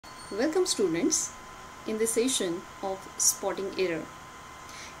Welcome students in this session of spotting error.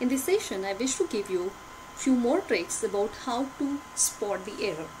 In this session I wish to give you few more tricks about how to spot the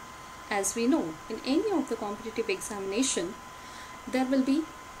error. As we know, in any of the competitive examination there will be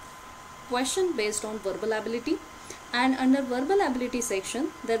question based on verbal ability, and under verbal ability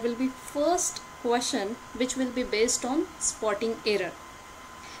section there will be first question which will be based on spotting error.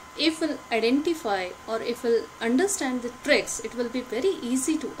 If we'll identify or if we'll understand the tricks, it will be very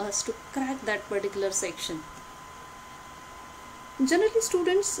easy to us to crack that particular section. Generally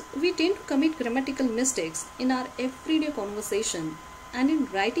students, we tend to commit grammatical mistakes in our everyday conversation and in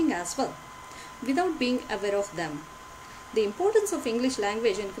writing as well without being aware of them. The importance of English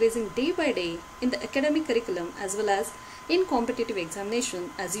language increasing day by day in the academic curriculum as well as in competitive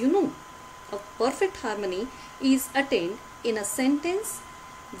examination. As you know, a perfect harmony is attained in a sentence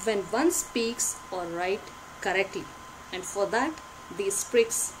when one speaks or write correctly, and for that these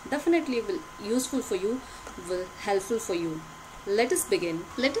tricks definitely will useful for you, will helpful for you. Let us begin.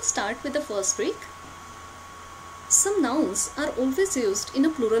 Let us start with the first trick. Some nouns are always used in a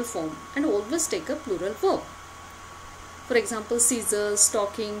plural form and always take a plural verb. For example, scissors,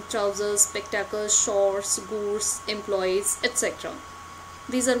 stocking, trousers, spectacles, shorts, goods, employees, etc.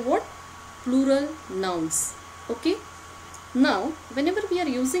 These are what? Plural nouns. Okay. Now, whenever we are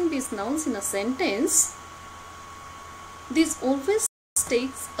using these nouns in a sentence, this always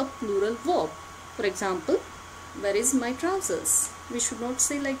takes a plural verb. For example, where is my trousers? We should not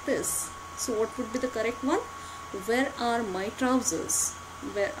say like this. So what would be the correct one? Where are my trousers?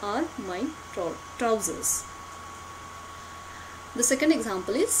 Where are my trousers? The second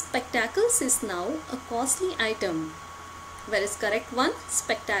example is spectacles is now a costly item. Where is correct one?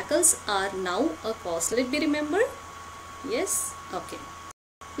 Spectacles are now a costly. Let it be remembered? Yes? Okay.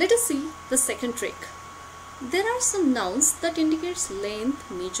 Let us see the second trick. There are some nouns that indicates length,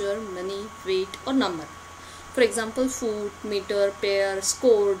 measure, money, weight or number. For example, foot, meter, pair,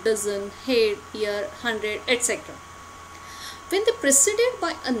 score, dozen, head, year, 100, etc. When they preceded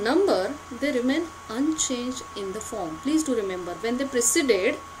by a number, they remain unchanged in the form. Please do remember, when they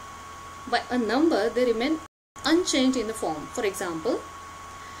preceded by a number, they remain unchanged in the form. For example,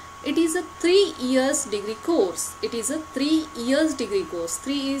 it is a 3 years degree course. It is a 3 years degree course.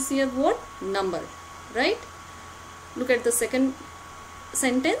 3 is here what? Number. Right? Look at the second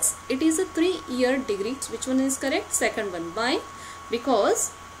sentence. It is a 3-year degree. Which one is correct? Second one. Why? Because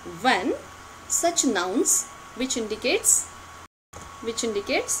when such nouns which indicates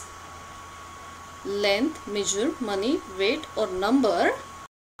length, measure, money, weight or number,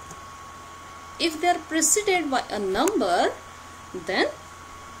 if they are preceded by a number, then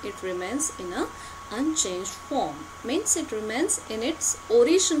it remains in a unchanged form. Means it remains in its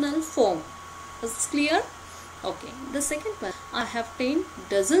original form. Is it clear? Okay. The second one. I have 10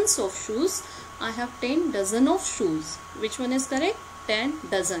 dozens of shoes. I have 10 dozen of shoes. Which one is correct? 10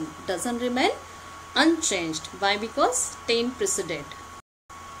 dozen. Dozen remain unchanged. Why? Because 10 preceded.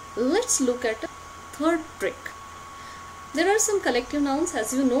 Let's look at a third trick. There are some collective nouns,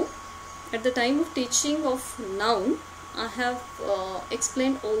 as you know. At the time of teaching of noun, I have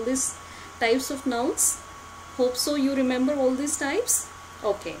explained all these types of nouns. Hope so you remember all these types.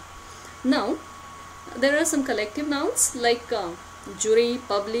 Okay. Now, there are some collective nouns like jury,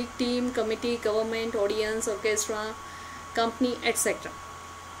 public, team, committee, government, audience, orchestra, company, etc.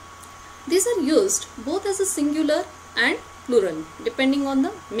 These are used both as a singular and plural depending on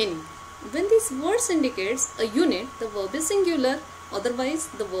the meaning. When these words indicates a unit, the verb is singular. Otherwise,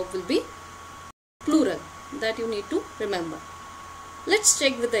 the verb will be plural. That you need to remember. Let's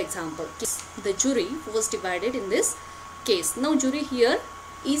check with the example. The jury was divided in this case. Now jury here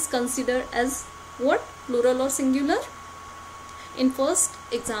is considered as what? Plural or singular? In first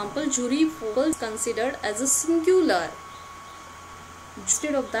example, jury was considered as a singular.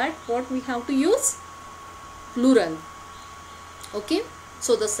 Instead of that, what we have to use? Plural. Okay.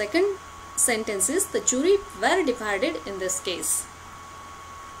 So the second sentence is the jury were divided in this case.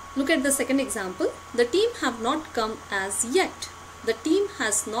 Look at the second example. The team have not come as yet. The team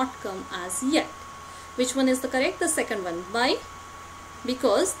has not come as yet. Which one is the correct? The second one. Why?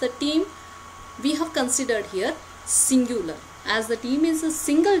 Because the team we have considered here singular. As the team is a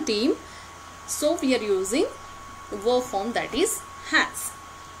single team, so we are using the verb form that is has.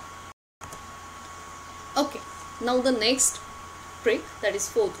 Okay. Now the next trick, that is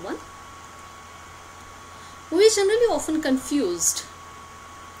fourth one. We are generally often confused.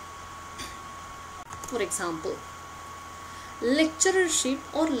 For example, lecturership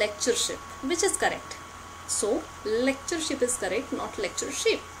or lectureship. Which is correct? So, lectureship is correct, not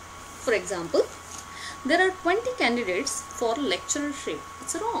lectureship. For example, There are 20 candidates for lecturership.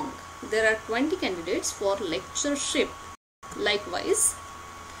 It's wrong. There are 20 candidates for lecturership. Likewise,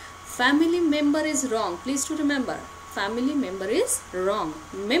 family member is wrong. Please to remember, family member is wrong.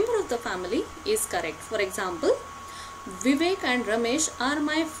 Member of the family is correct. For example, Vivek and Ramesh are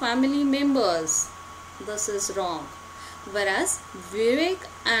my family members. This is wrong. Whereas Vivek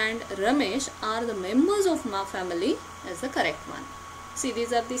and Ramesh are the members of my family is the correct one. See,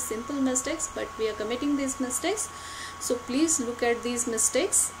 these are the simple mistakes, but we are committing these mistakes. So please look at these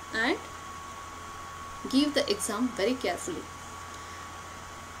mistakes and give the exam very carefully.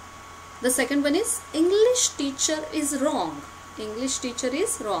 The second one is English teacher is wrong. English teacher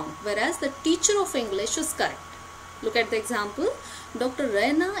is wrong, whereas the teacher of English is correct. Look at the example. Dr.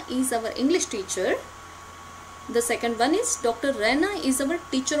 Raina is our English teacher. The second one is Dr. Raina is our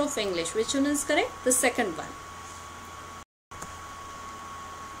teacher of English. Which one is correct? The second one.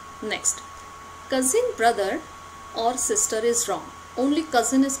 Next, cousin brother or sister is wrong. Only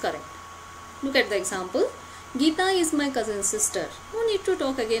cousin is correct. Look at the example. Geeta is my cousin sister. No need to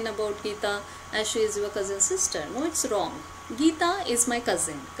talk again about Geeta as she is your cousin sister. No, it's wrong. Geeta is my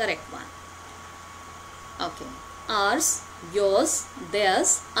cousin. Correct one. Okay. Ours, yours,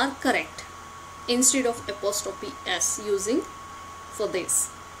 theirs are correct. Instead of apostrophe s using for this.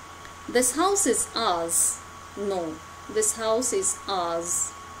 This house is ours. No, this house is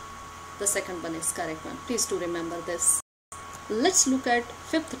ours. The second one is correct one. Please do remember this. Let's look at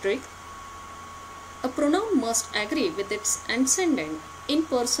fifth trick. A pronoun must agree with its antecedent in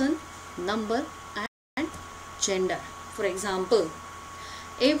person, number and gender. For example,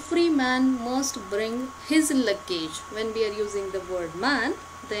 every man must bring his luggage. When we are using the word man,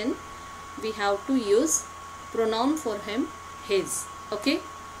 then we have to use pronoun for him, his. Okay.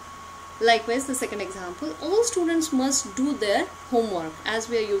 Likewise, the second example, all students must do their homework. As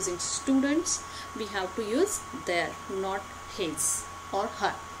we are using students, we have to use their, not his or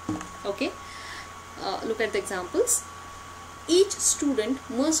her. Okay. Look at the examples. Each student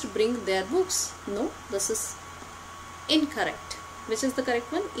must bring their books. No, this is incorrect. Which is the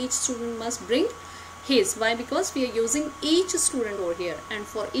correct one? Each student must bring his. Why? Because we are using each student over here. And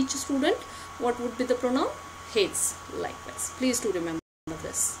for each student, what would be the pronoun? His. Likewise. Please do remember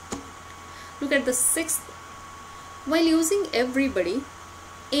this. Look at the sixth. While using everybody,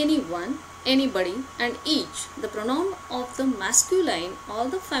 anyone, anybody and each, the pronoun of the masculine or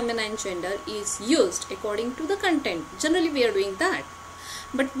the feminine gender is used according to the content. Generally we are doing that.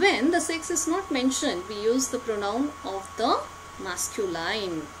 But when the sex is not mentioned, we use the pronoun of the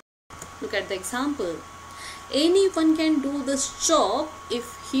masculine. Look at the example. Anyone can do this job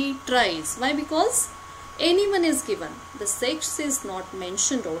if he tries. Why? Because anyone is given. The sex is not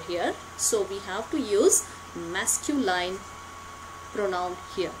mentioned over here. So we have to use masculine pronoun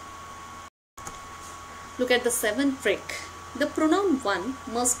here. Look at the seventh trick. The pronoun one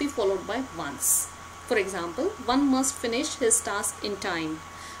must be followed by once. For example, one must finish his task in time.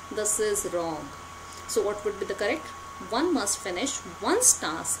 This is wrong. So what would be the correct? One must finish one's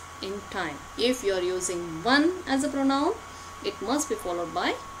task in time. If you are using one as a pronoun, it must be followed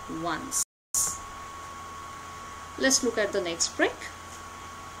by once. Let's look at the next trick.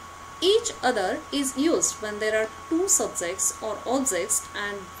 Each other is used when there are two subjects or objects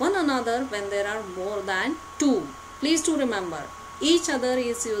and one another when there are more than two. Please do remember, each other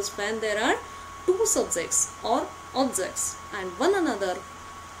is used when there are two subjects or objects and one another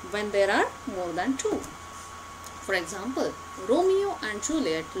when there are more than two. For example, Romeo and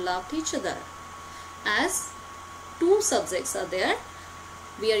Juliet loved each other. As two subjects are there,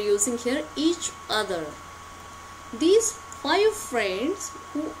 we are using here each other. These 5 friends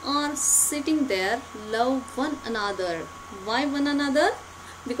who are sitting there love one another. Why one another?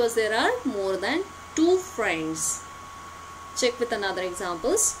 Because there are more than 2 friends. Check with another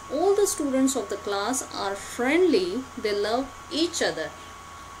examples. All the students of the class are friendly. They love each other.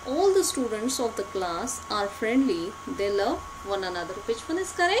 All the students of the class are friendly. They love one another. Which one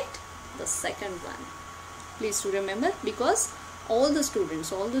is correct? The second one. Please to remember, because all the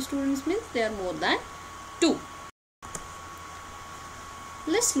students means there are more than 2.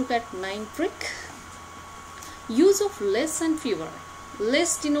 Let's look at 9th trick. Use of less and fewer.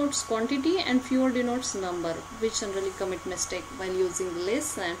 Less denotes quantity and fewer denotes number. We generally commit mistake while using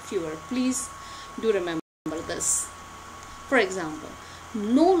less and fewer. Please do remember this. For example,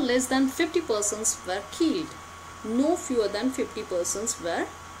 no less than 50 persons were killed. No fewer than 50 persons were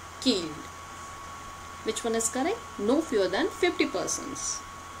killed. Which one is correct? No fewer than 50 persons.